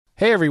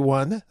Hey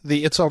everyone,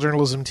 the It's All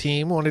Journalism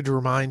team wanted to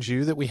remind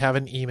you that we have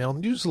an email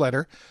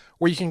newsletter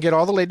where you can get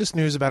all the latest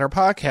news about our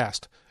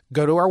podcast.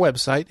 Go to our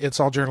website,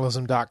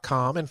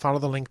 itsalljournalism.com, and follow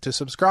the link to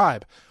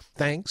subscribe.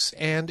 Thanks,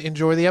 and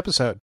enjoy the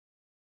episode.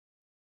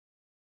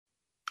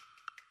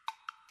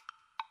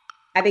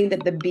 I think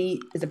that the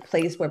Beat is a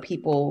place where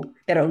people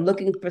that are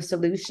looking for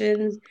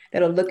solutions,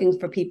 that are looking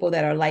for people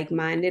that are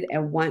like-minded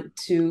and want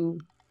to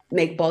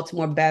make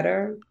Baltimore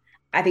better.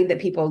 I think that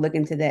people are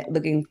looking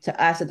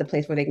to us as a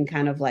place where they can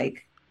kind of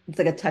it's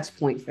like a touch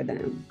point for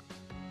them.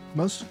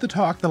 Most of the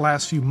talk the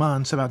last few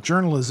months about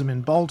journalism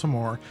in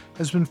Baltimore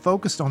has been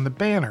focused on the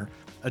Banner,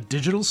 a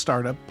digital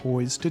startup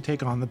poised to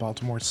take on the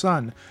Baltimore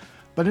Sun.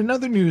 But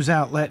another news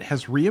outlet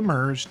has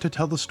reemerged to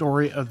tell the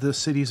story of the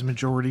city's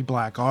majority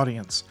black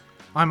audience.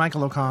 I'm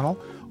Michael O'Connell.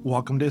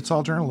 Welcome to It's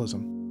All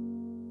Journalism.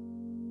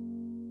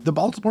 The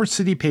Baltimore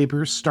City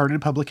paper started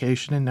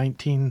publication in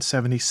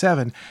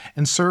 1977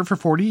 and served for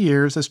 40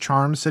 years as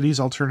Charm City's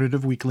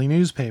alternative weekly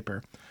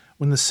newspaper.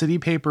 When the city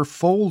paper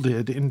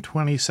folded in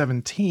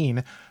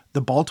 2017, the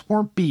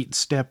Baltimore Beat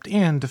stepped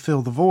in to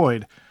fill the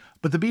void,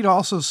 but the Beat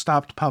also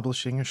stopped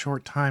publishing a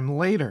short time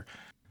later.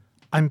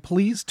 I'm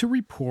pleased to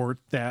report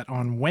that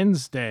on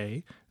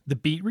Wednesday, the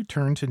Beat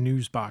returned to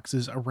news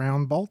boxes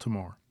around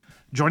Baltimore.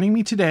 Joining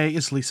me today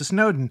is Lisa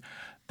Snowden,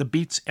 the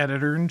Beat's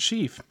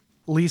editor-in-chief.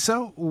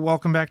 Lisa,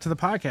 welcome back to the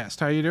podcast.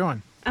 How are you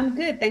doing? I'm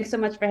good. Thanks so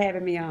much for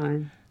having me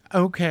on.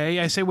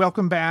 Okay, I say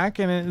welcome back,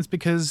 and it's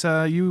because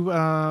you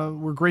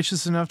were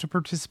gracious enough to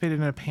participate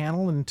in a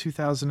panel in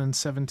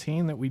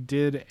 2017 that we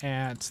did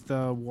at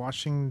the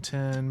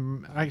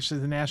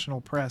the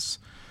National Press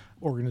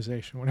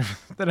Organization, whatever,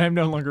 that I'm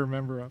no longer a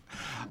member of,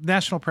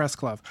 National Press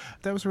Club.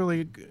 That was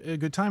really a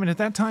good time. And at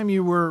that time,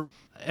 you were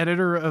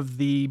editor of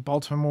the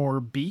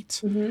Baltimore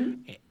Beat.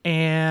 Mm-hmm.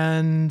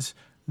 And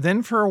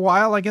then for a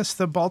while, I guess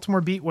the Baltimore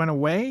Beat went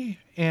away,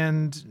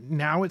 and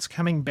now it's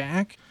coming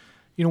back.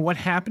 You know, what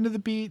happened to the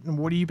Beat, and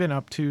what have you been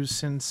up to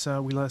since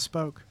we last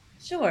spoke?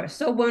 Sure.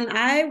 So when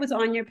I was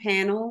on your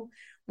panel,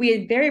 we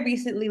had very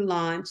recently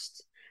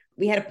launched,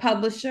 we had a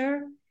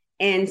publisher.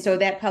 And so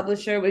that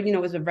publisher,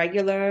 was a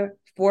regular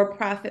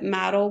for-profit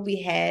model.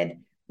 We had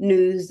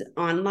news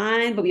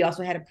online, but we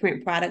also had a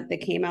print product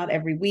that came out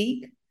every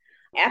week.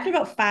 After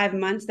about 5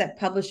 months, that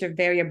publisher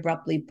very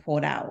abruptly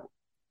pulled out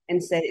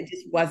and said it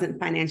just wasn't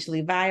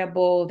financially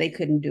viable. They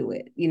couldn't do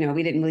it. We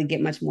didn't really get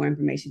much more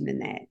information than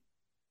that.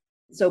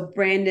 So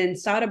Brandon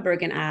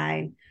Soderberg and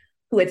I,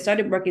 who had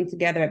started working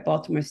together at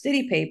Baltimore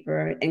City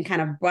Paper and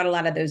kind of brought a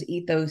lot of those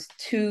ethos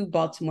to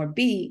Baltimore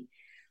Beat,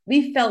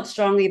 we felt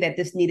strongly that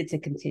this needed to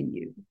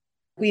continue.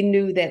 We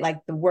knew that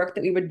the work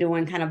that we were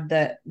doing, kind of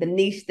the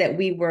niche that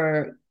we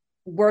were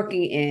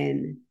working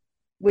in,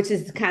 which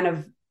is kind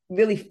of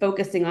really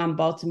focusing on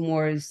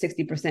Baltimore's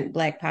 60%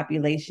 Black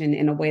population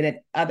in a way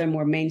that other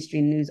more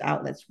mainstream news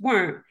outlets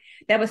weren't,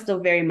 that was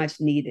still very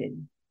much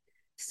needed.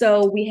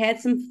 So we had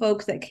some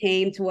folks that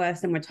came to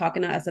us and were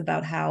talking to us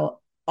about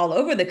how all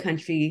over the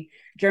country,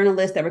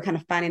 journalists that were kind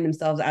of finding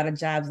themselves out of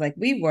jobs like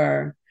we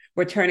were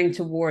turning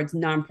towards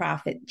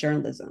nonprofit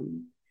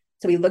journalism.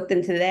 So we looked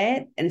into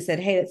that and said,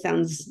 hey, it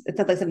sounds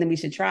like something we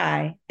should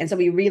try. And so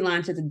we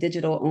relaunched as a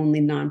digital-only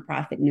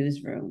nonprofit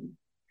newsroom.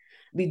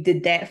 We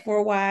did that for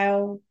a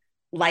while.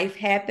 Life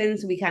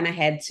happens. We kind of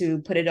had to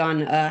put it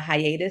on a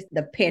hiatus.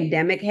 The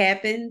pandemic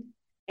happened.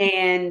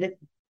 And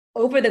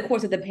over the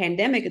course of the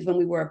pandemic is when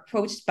we were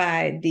approached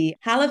by the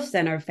Holliff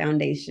Center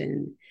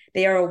Foundation.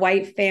 They are a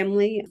white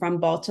family from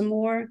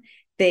Baltimore.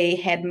 They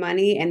had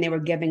money and they were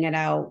giving it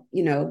out,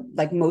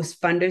 like most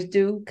funders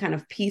do, kind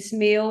of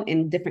piecemeal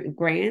in different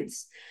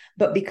grants.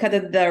 But because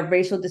of the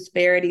racial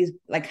disparities,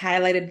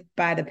 highlighted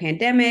by the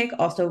pandemic,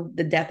 also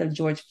the death of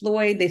George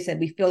Floyd, they said,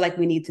 we feel like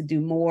we need to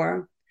do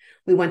more.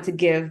 We want to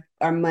give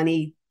our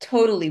money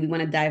totally. We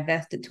want to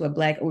divest it to a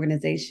Black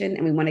organization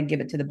and we want to give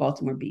it to the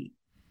Baltimore Beat.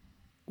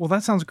 Well,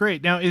 that sounds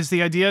great. Now, is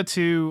the idea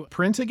to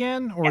print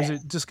again, or is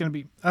Yes. it just going to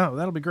be, oh,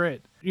 that'll be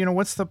great.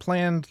 What's the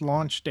planned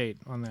launch date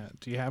on that?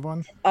 Do you have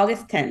one?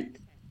 August 10th.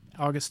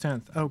 August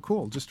 10th. Oh,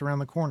 cool. Just around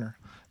the corner.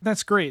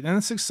 That's great. And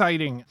that's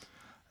exciting.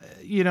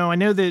 I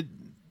know that,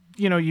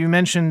 you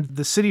mentioned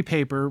the city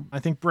paper. I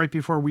think right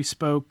before we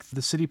spoke,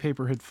 the city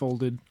paper had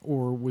folded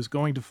or was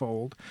going to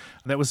fold.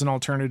 That was an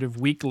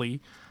alternative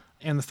weekly.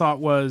 And the thought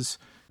was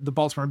the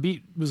Baltimore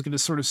Beat was going to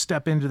sort of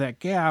step into that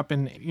gap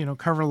and,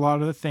 cover a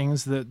lot of the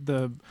things that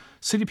the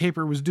city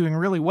paper was doing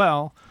really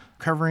well,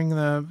 covering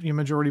the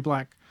majority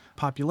Black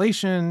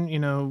population,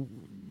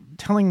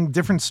 telling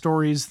different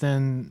stories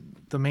than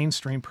the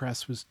mainstream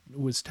press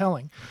was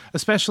telling,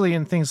 especially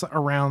in things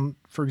around,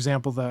 for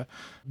example, the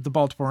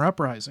Baltimore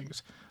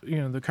uprisings.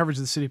 The coverage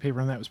of the city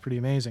paper on that was pretty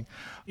amazing.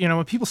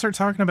 When people start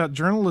talking about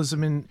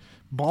journalism in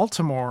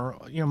Baltimore,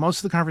 most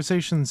of the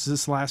conversations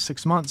this last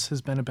 6 months has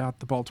been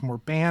about the Baltimore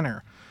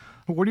Banner.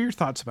 What are your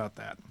thoughts about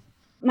that?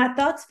 My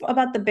thoughts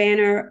about the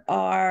Banner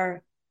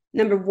are,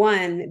 number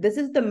one, this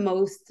is the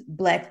most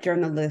Black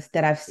journalist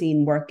that I've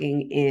seen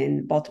working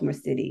in Baltimore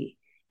City.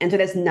 And so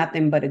that's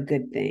nothing but a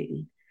good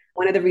thing.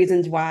 One of the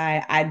reasons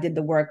why I do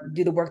the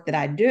work that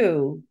I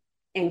do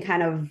and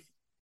kind of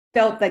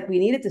felt like we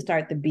needed to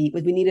start the Beat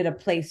was we needed a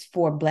place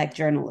for Black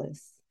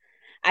journalists.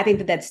 I think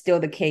that that's still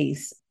the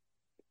case.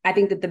 I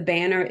think that the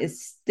banner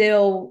is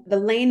still the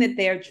lane that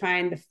they're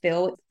trying to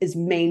fill is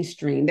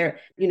mainstream. They're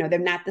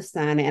not the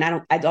Sun,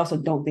 and I also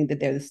don't think that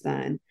they're the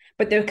Sun,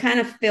 but they're kind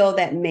of fill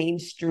that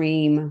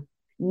mainstream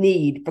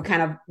need for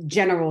kind of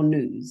general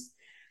news.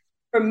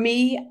 For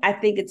me, I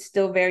think it's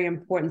still very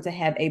important to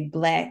have a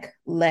Black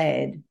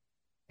led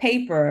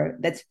paper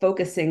that's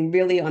focusing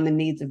really on the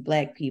needs of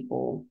Black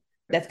people.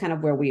 That's kind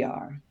of where we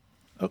are.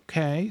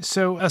 Okay.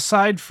 So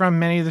aside from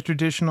many of the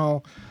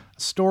traditional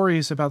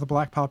stories about the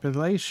black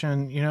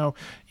population,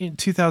 in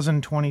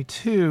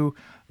 2022,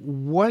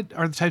 what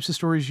are the types of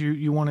stories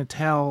you want to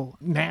tell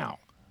now?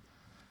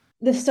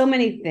 There's so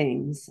many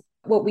things.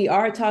 What we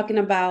are talking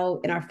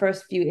about in our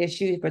first few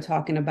issues, we're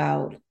talking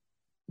about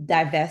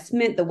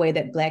divestment, the way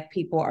that Black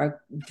people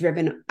are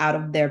driven out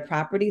of their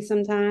property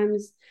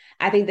sometimes.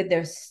 I think that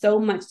there's so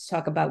much to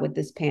talk about with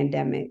this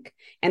pandemic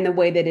and the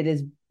way that it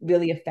has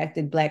really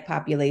affected Black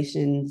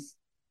populations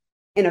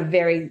in a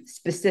very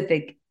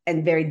specific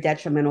and very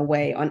detrimental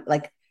way. On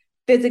like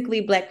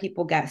physically, Black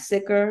people got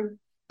sicker,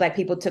 Black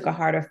people took a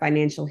harder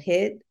financial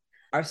hit.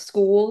 Our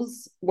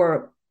schools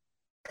were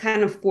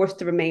kind of forced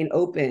to remain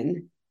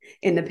open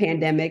in the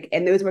pandemic.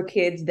 And those were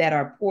kids that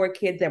are poor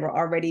kids that were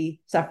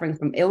already suffering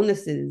from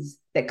illnesses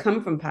that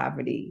come from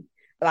poverty.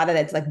 A lot of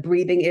that's like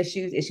breathing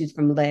issues, issues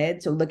from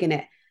lead. So looking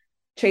at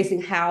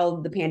tracing how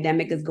the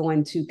pandemic is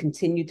going to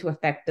continue to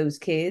affect those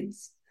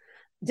kids,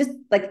 just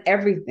like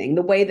everything,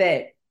 the way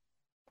that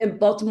and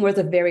Baltimore is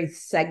a very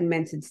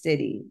segmented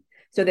city.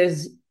 So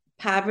there's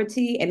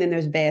poverty and then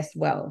there's vast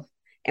wealth.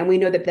 And we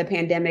know that the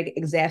pandemic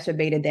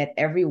exacerbated that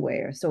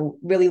everywhere. So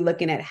really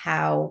looking at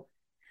how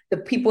the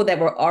people that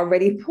were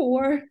already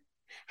poor,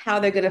 how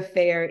they're going to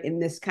fare in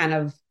this kind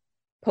of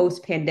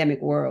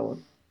post-pandemic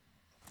world.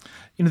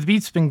 The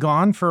Beat's been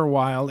gone for a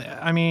while.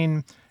 I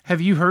mean,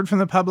 have you heard from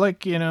the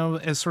public,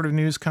 as sort of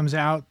news comes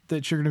out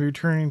that you're going to be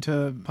returning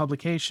to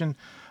publication?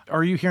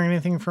 Are you hearing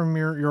anything from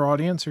your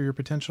audience or your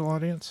potential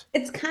audience?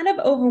 It's kind of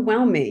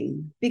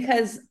overwhelming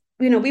because,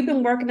 we've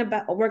been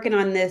working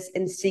on this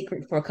in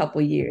secret for a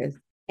couple of years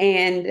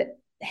and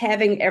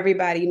having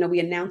everybody, we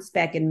announced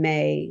back in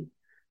May.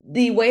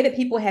 The way that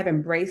people have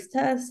embraced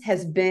us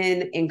has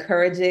been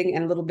encouraging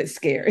and a little bit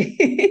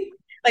scary.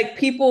 Like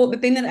the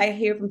thing that I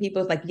hear from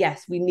people is like,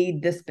 yes, we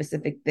need this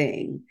specific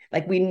thing.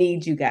 Like, we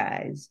need you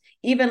guys.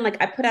 Even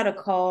like I put out a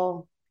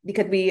call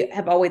because we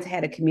have always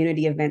had a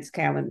community events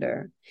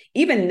calendar.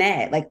 Even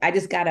that, like I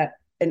just got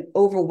an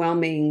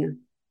overwhelming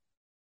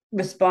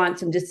response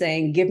from just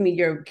saying, give me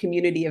your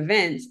community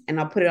events and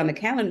I'll put it on the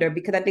calendar,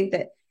 because I think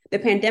that the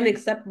pandemic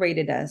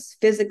separated us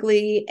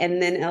physically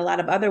and then in a lot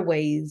of other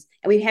ways.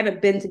 And we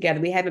haven't been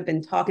together. We haven't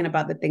been talking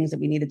about the things that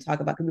we need to talk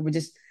about because we were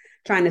just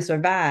trying to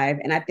survive.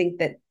 And I think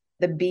that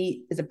the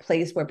Beat is a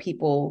place where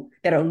people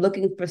that are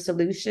looking for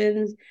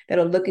solutions, that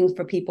are looking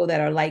for people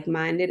that are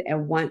like-minded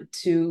and want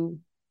to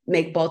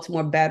make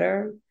Baltimore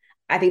better.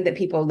 I think that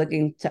people are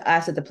looking to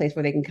us as a place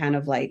where they can kind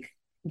of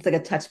it's like a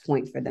touch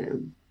point for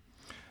them.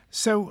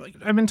 So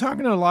I've been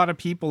talking to a lot of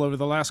people over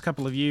the last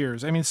couple of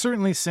years. I mean,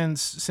 certainly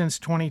since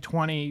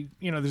 2020,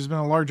 there's been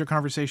a larger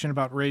conversation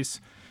about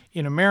race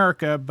in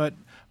America, but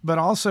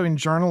also in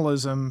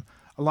journalism,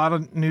 a lot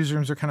of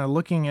newsrooms are kind of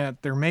looking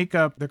at their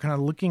makeup. They're kind of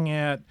looking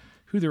at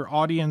who their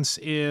audience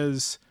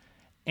is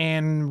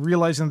and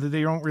realizing that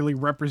they don't really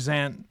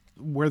represent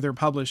where they're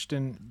published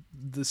in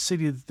the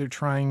city that they're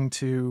trying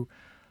to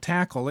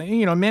tackle.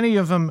 And, many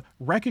of them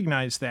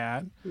recognize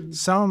that. Mm-hmm.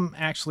 Some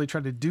actually try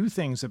to do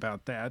things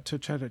about that, to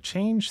try to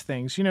change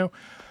things.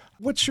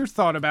 What's your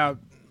thought about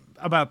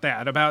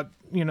that? About,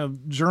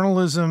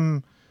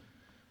 journalism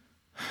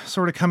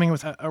sort of coming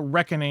with a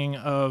reckoning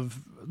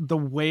of the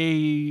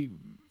way,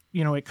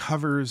 it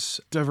covers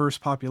diverse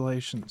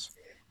populations?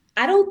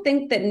 I don't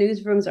think that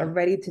newsrooms are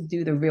ready to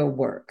do the real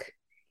work.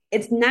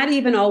 It's not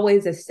even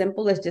always as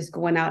simple as just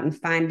going out and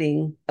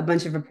finding a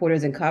bunch of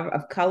reporters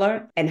of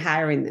color and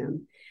hiring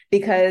them.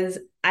 Because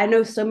I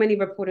know so many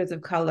reporters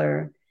of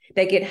color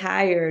that get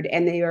hired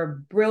and they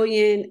are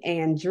brilliant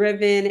and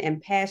driven and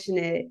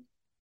passionate.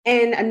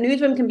 And a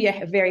newsroom can be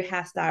a very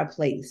hostile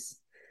place.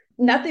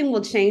 Nothing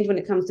will change when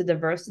it comes to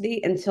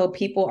diversity until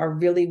people are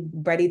really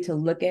ready to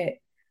look at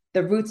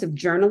the roots of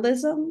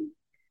journalism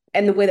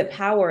and the way that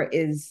power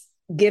is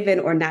given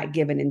or not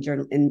given in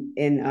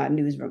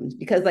newsrooms.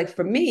 Because like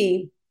for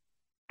me,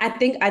 I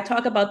think I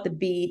talk about the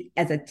Beat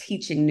as a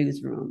teaching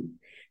newsroom.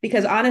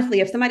 Because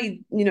honestly, if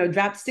somebody,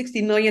 dropped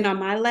 60 million on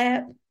my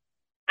lap,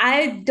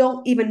 I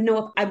don't even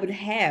know if I would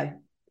have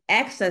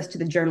access to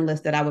the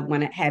journalists that I would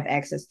want to have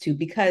access to,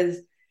 because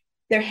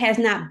there has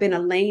not been a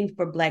lane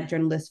for Black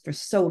journalists for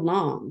so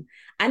long.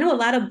 I know a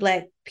lot of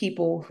Black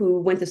people who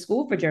went to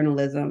school for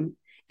journalism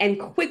and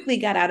quickly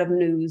got out of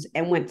news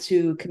and went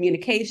to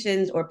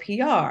communications or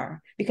PR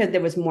because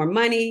there was more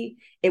money.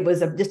 It was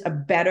just a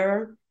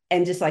better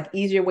and just like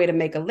easier way to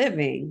make a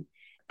living.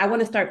 I want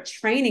to start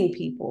training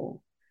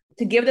people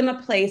to give them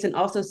a place and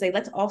also say,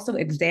 let's also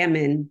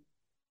examine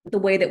the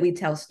way that we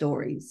tell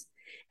stories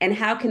and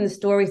how can the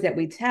stories that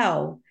we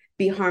tell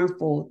be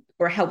harmful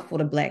or helpful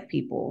to Black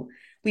people.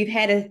 We've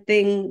had a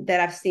thing that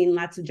I've seen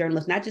lots of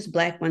journalists, not just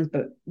Black ones,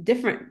 but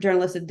different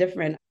journalists of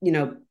different,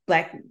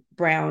 Black,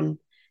 brown,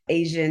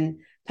 Asian,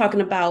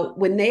 talking about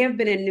when they have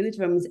been in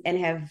newsrooms and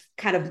have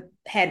kind of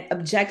had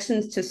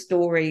objections to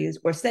stories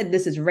or said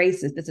this is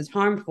racist, this is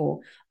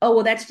harmful. Oh,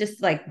 well, that's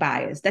just like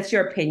bias. That's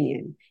your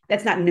opinion.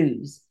 That's not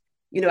news.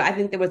 I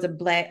think there was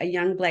a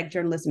young Black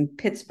journalist in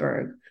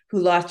Pittsburgh who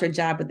lost her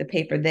job with the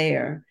paper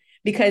there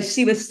because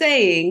she was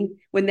saying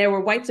when there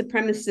were white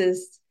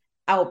supremacists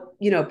out,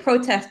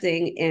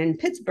 protesting in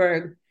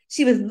Pittsburgh,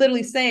 she was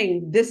literally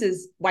saying this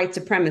is white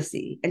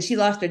supremacy, and she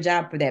lost her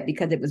job for that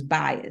because it was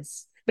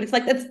bias. But it's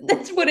like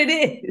that's what it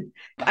is.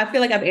 I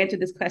feel like I've answered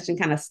this question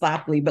kind of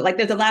sloppily, but like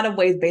there's a lot of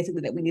ways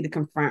basically that we need to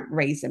confront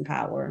race and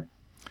power.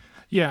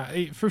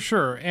 Yeah, for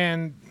sure.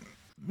 And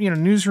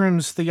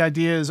newsrooms, the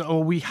idea is, oh,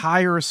 we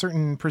hire a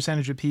certain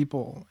percentage of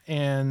people,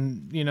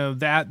 and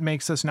that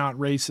makes us not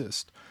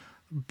racist.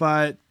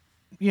 But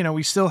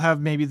we still have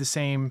maybe the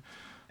same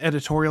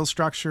editorial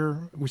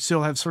structure. We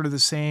still have sort of the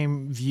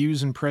same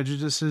views and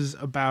prejudices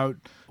about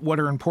what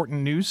are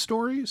important news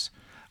stories.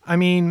 I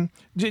mean,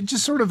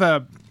 just sort of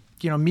a,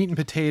 meat and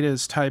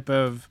potatoes type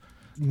of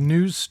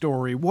news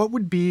story. What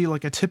would be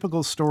like a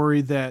typical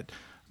story that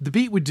the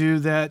Beat would do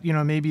that,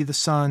 maybe the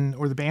Sun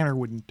or the Banner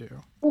wouldn't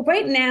do? Well,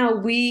 right now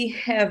we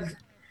have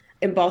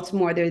in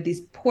Baltimore, there are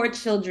these poor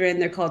children.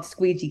 They're called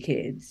squeegee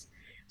kids.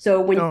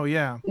 So Oh,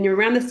 yeah. when you're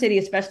around the city,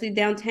 especially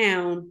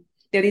downtown,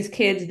 there are these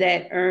kids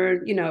that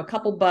earn, a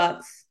couple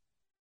bucks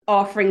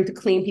offering to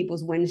clean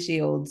people's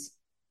windshields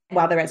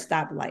while they're at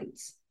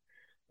stoplights.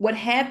 What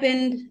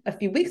happened a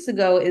few weeks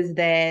ago is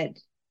that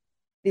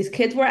these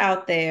kids were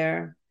out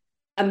there.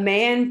 A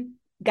man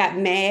got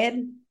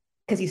mad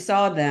because he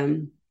saw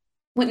them,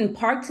 went and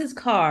parked his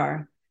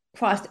car,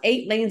 crossed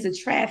 8 lanes of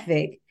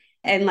traffic,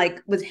 and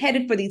like was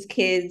headed for these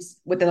kids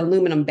with an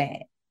aluminum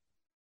bat.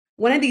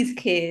 One of these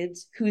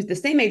kids, who's the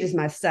same age as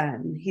my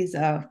son, he's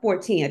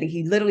 14. I think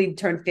he literally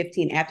turned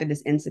 15 after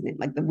this incident,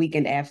 like the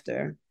weekend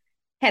after,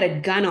 had a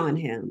gun on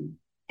him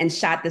and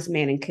shot this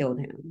man and killed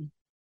him.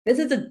 This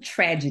is a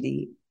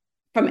tragedy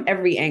from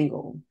every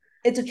angle.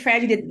 It's a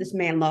tragedy that this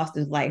man lost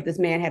his life. This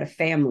man had a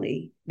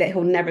family that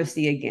he'll never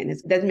see again.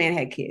 This man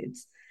had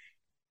kids.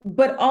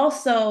 But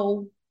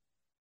also,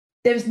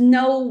 there's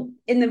no,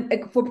 in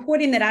the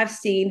reporting that I've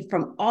seen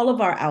from all of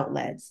our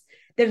outlets,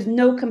 there's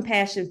no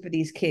compassion for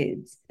these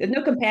kids. There's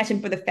no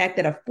compassion for the fact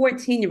that a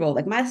 14-year-old,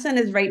 like my son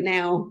is right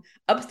now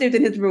upstairs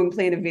in his room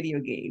playing a video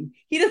game.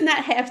 He does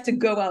not have to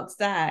go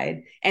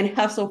outside and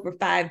hustle for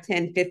 $5,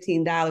 $10,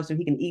 $15 so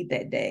he can eat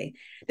that day.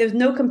 There's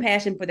no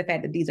compassion for the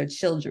fact that these are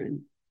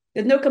children.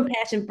 There's no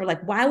compassion for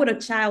like, why would a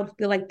child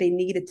feel like they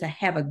needed to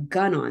have a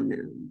gun on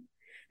them?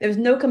 There's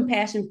no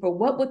compassion for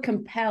what would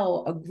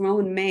compel a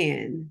grown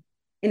man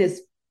in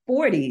his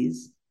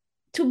 40s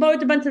to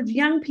load a bunch of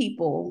young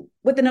people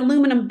with an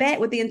aluminum bat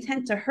with the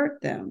intent to hurt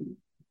them.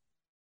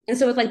 And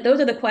so it's like, those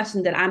are the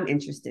questions that I'm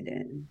interested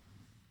in.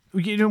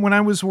 When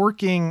I was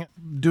doing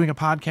a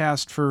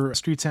podcast for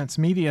Street Sense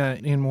Media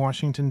in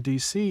Washington,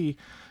 D.C.,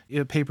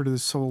 a paper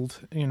that's sold,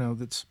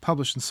 that's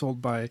published and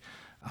sold by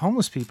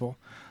homeless people,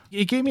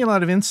 it gave me a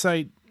lot of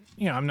insight.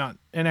 I'm not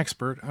an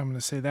expert. I'm going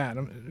to say that.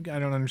 I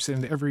don't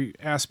understand every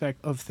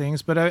aspect of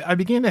things, but I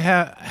began to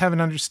have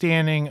an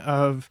understanding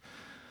of,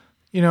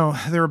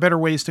 there are better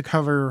ways to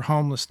cover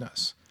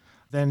homelessness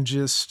than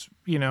just,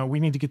 we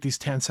need to get these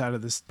tents out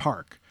of this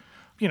park.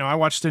 I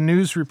watched a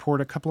news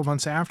report a couple of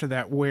months after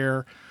that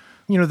where,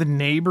 the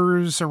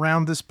neighbors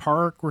around this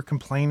park were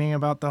complaining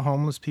about the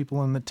homeless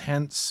people in the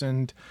tents,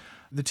 and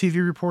the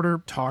TV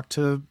reporter talked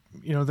to,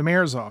 the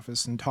mayor's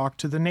office and talked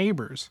to the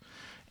neighbors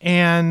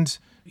and,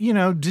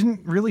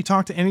 didn't really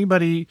talk to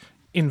anybody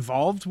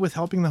involved with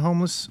helping the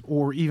homeless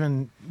or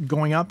even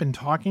going up and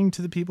talking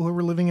to the people who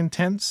were living in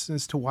tents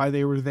as to why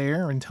they were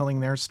there and telling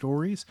their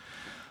stories.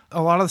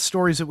 A lot of the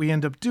stories that we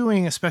end up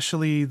doing,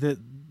 especially the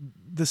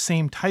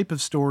same type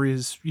of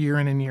stories year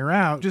in and year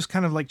out, just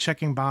kind of like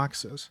checking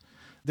boxes.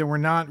 That we're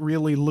not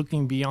really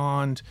looking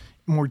beyond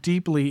more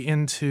deeply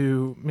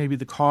into maybe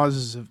the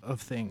causes of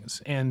things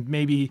and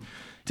maybe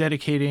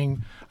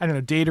dedicating,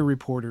 data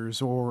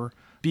reporters or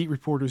beat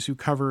reporters who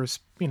cover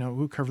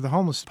the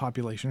homeless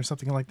population or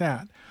something like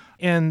that,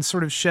 and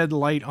sort of shed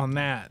light on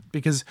that,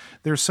 because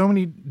there's so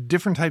many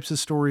different types of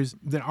stories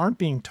that aren't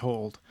being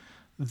told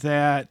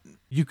that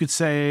you could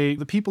say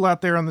the people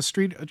out there on the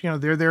street,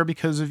 they're there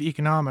because of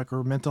economic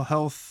or mental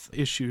health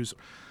issues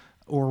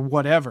or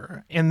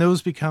whatever. And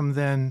those become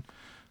then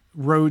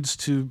roads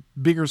to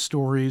bigger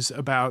stories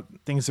about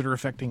things that are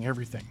affecting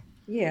everything.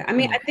 Yeah. I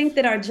mean, I think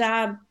that our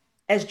job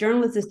as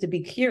journalists is to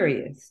be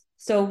curious.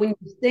 So when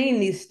you're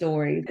seeing these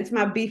stories, it's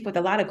my beef with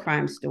a lot of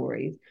crime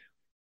stories.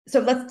 So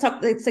let's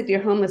take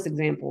your homeless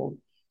example.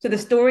 So the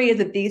story is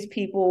that these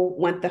people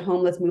want the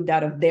homeless moved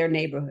out of their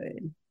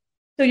neighborhood.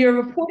 So your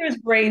reporter's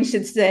brain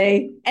should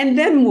say, and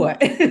then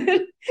what?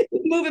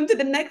 Move them to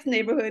the next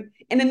neighborhood.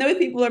 And then those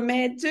people are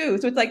mad too.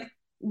 So it's like,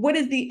 what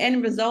is the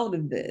end result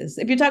of this?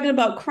 If you're talking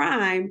about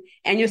crime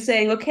and you're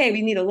saying, okay,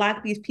 we need to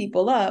lock these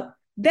people up,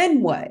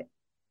 then what?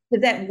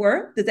 Does that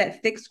work? Does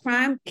that fix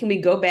crime? Can we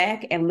go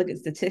back and look at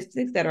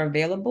statistics that are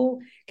available?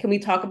 Can we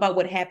talk about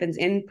what happens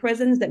in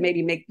prisons that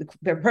maybe make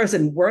the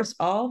person worse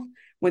off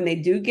when they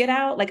do get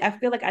out? Like, I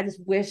feel like I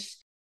wish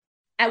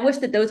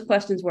that those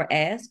questions were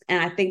asked.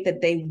 And I think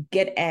that they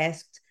get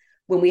asked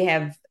when we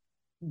have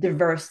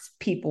diverse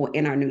people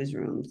in our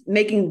newsrooms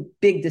making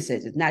big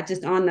decisions, not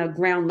just on the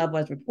ground level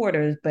as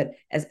reporters, but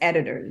as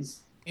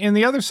editors. And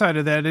the other side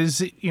of that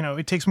is,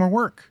 it takes more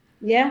work.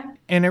 Yeah.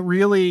 And it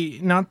really,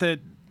 not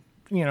that,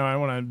 I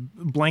want a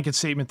blanket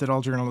statement that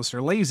all journalists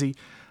are lazy,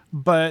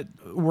 but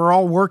we're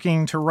all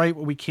working to write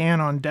what we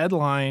can on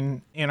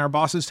deadline. And our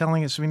boss is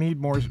telling us we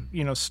need more,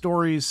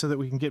 stories so that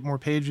we can get more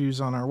page views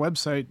on our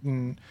website.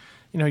 And,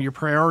 your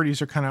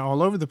priorities are kind of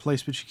all over the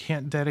place, but you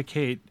can't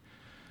dedicate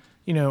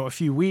a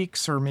few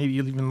weeks or maybe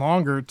even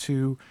longer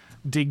to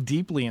dig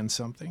deeply in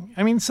something.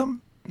 I mean,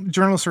 some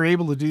journalists are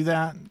able to do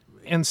that,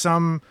 and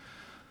some,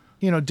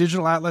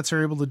 digital outlets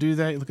are able to do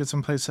that. You look at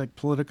some place like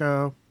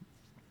Politico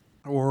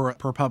or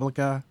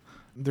ProPublica,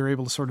 they're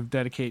able to sort of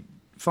dedicate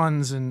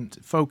funds and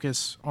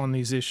focus on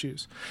these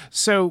issues.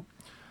 So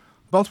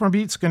Baltimore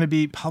Beat's going to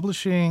be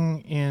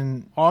publishing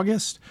in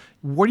August.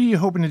 What are you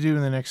hoping to do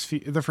in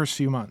the first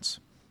few months?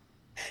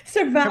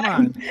 Survive.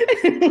 Come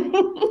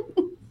on.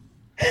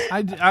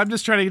 I'm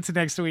just trying to get to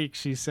next week,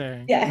 she's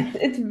saying. Yeah,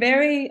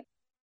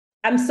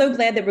 I'm so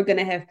glad that we're going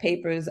to have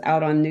papers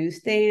out on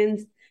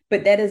newsstands,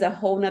 but that is a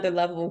whole nother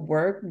level of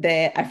work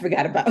that I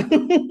forgot about.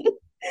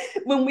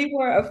 When we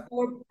were a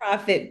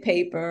for-profit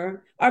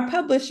paper, our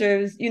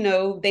publishers,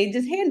 they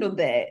just handled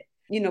that.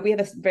 We have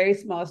a very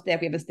small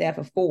staff. We have a staff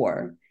of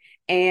 4.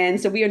 And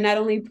so we are not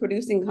only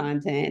producing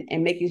content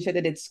and making sure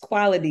that it's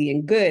quality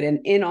and good and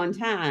in on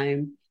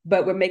time,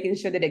 but we're making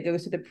sure that it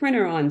goes to the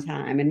printer on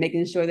time and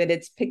making sure that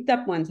it's picked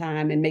up on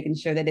time and making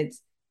sure that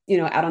it's,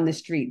 out on the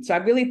street. So I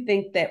really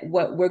think that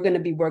what we're going to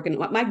be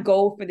working on, my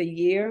goal for the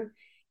year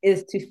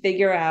is to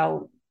figure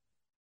out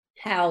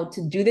how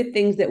to do the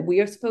things that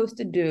we are supposed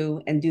to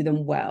do and do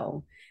them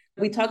well.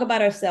 We talk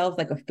about ourselves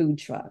like a food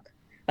truck.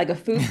 Like a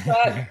food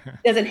truck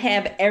doesn't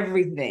have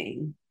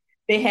everything.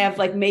 They have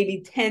like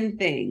maybe 10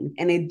 things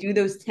and they do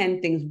those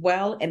 10 things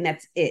well, and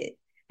that's it.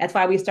 That's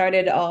why we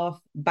started off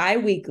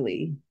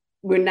bi-weekly.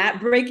 We're not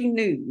breaking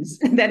news.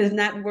 That is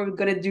not what we're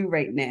going to do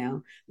right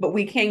now. But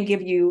we can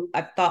give you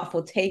a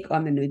thoughtful take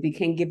on the news. We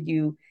can give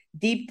you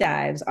deep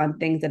dives on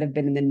things that have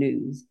been in the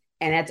news.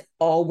 And that's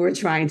all we're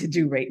trying to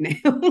do right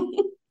now.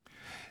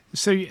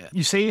 So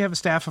you say you have a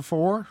staff of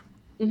 4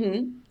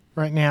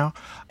 right now.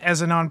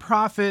 As a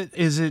nonprofit,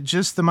 is it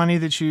just the money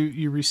that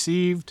you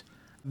received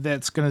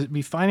that's going to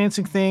be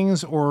financing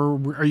things, or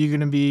are there going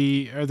to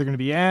be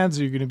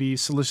ads? Are you going to be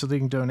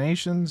soliciting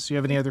donations? Do you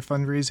have any other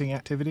fundraising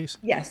activities?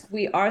 Yes,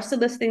 we are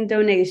soliciting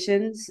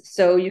donations.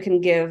 So you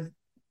can give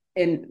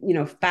in,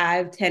 $5,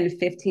 $10,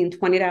 $15,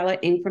 $20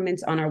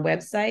 increments on our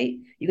website.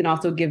 You can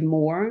also give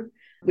more.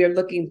 We're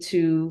looking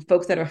to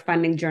folks that are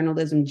funding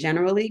journalism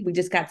generally. We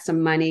just got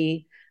some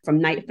money from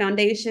Knight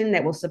Foundation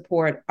that will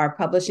support our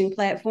publishing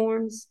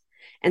platforms.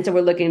 And so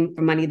we're looking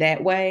for money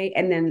that way.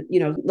 And then,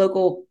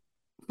 local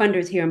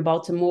funders here in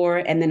Baltimore,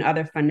 and then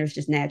other funders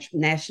just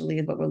nationally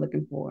is what we're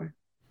looking for.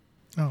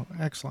 Oh,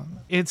 excellent.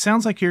 It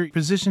sounds like you're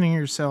positioning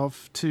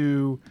yourself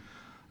to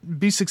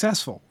be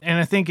successful. And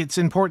I think it's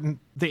important,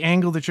 the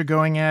angle that you're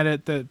going at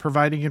it, that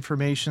providing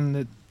information,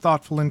 that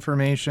thoughtful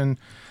information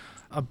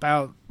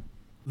about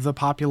the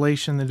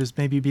population that is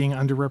maybe being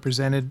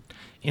underrepresented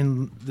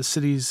in the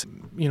city's,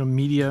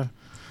 media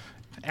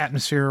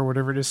atmosphere or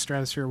whatever it is,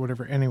 stratosphere or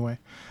whatever. Anyway,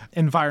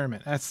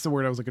 environment. That's the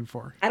word I was looking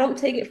for. I don't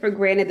take it for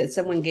granted that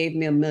someone gave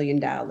me $1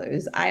 million.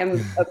 I am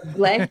a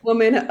Black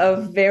woman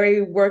of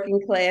very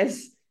working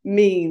class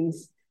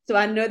means. So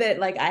I know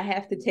that I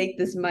have to take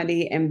this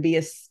money and be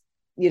as,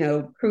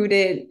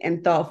 prudent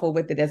and thoughtful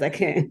with it as I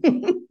can.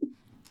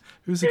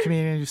 Who's the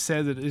comedian who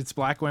said that it's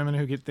Black women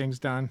who get things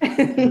done?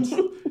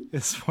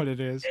 It's what it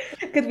is.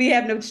 Because we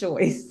have no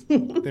choice.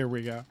 There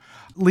we go.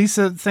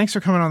 Lisa, thanks for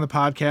coming on the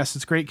podcast.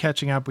 It's great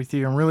catching up with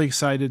you. I'm really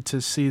excited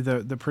to see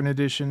the print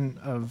edition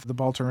of the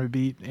Baltimore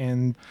Beat,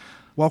 and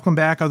welcome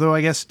back. Although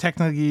I guess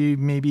technically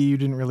maybe you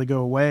didn't really go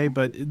away,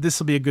 but this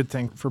will be a good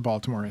thing for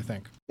Baltimore, I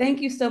think.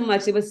 Thank you so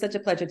much. It was such a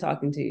pleasure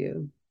talking to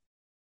you.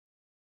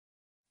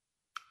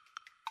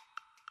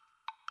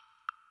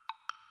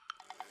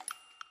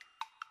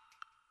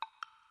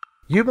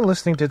 You've been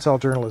listening to It's All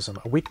Journalism,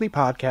 a weekly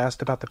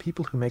podcast about the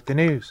people who make the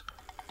news.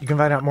 You can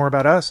find out more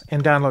about us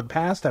and download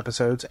past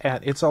episodes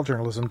at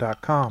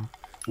itsalljournalism.com.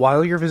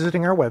 While you're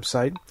visiting our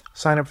website,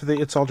 sign up for the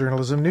It's All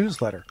Journalism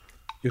newsletter.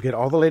 You'll get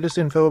all the latest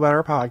info about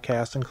our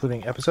podcast,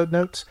 including episode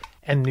notes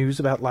and news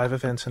about live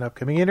events and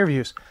upcoming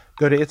interviews.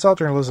 Go to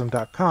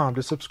itsalljournalism.com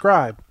to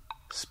subscribe.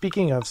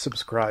 Speaking of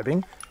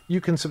subscribing, you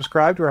can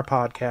subscribe to our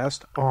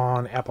podcast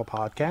on Apple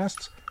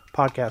Podcasts,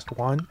 Podcast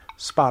One,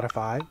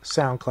 Spotify,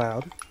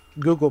 SoundCloud,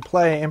 Google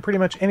Play, and pretty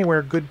much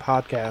anywhere good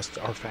podcasts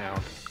are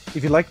found.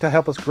 If you'd like to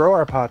help us grow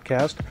our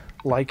podcast,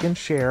 like and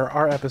share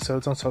our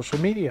episodes on social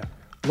media.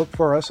 Look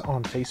for us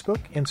on Facebook,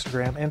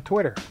 Instagram, and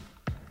Twitter.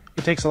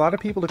 It takes a lot of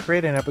people to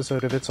create an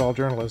episode of It's All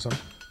Journalism,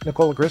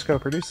 Nicola Grisco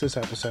produced this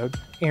episode.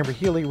 Amber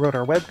Healy wrote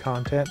our web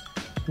content.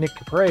 Nick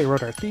Capre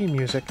wrote our theme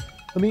music.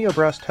 Lamia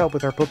Brust helped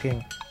with our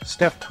booking.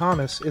 Steph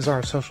Thomas is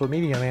our social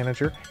media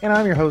manager. And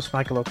I'm your host,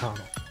 Michael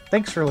O'Connell.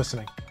 Thanks for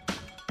listening.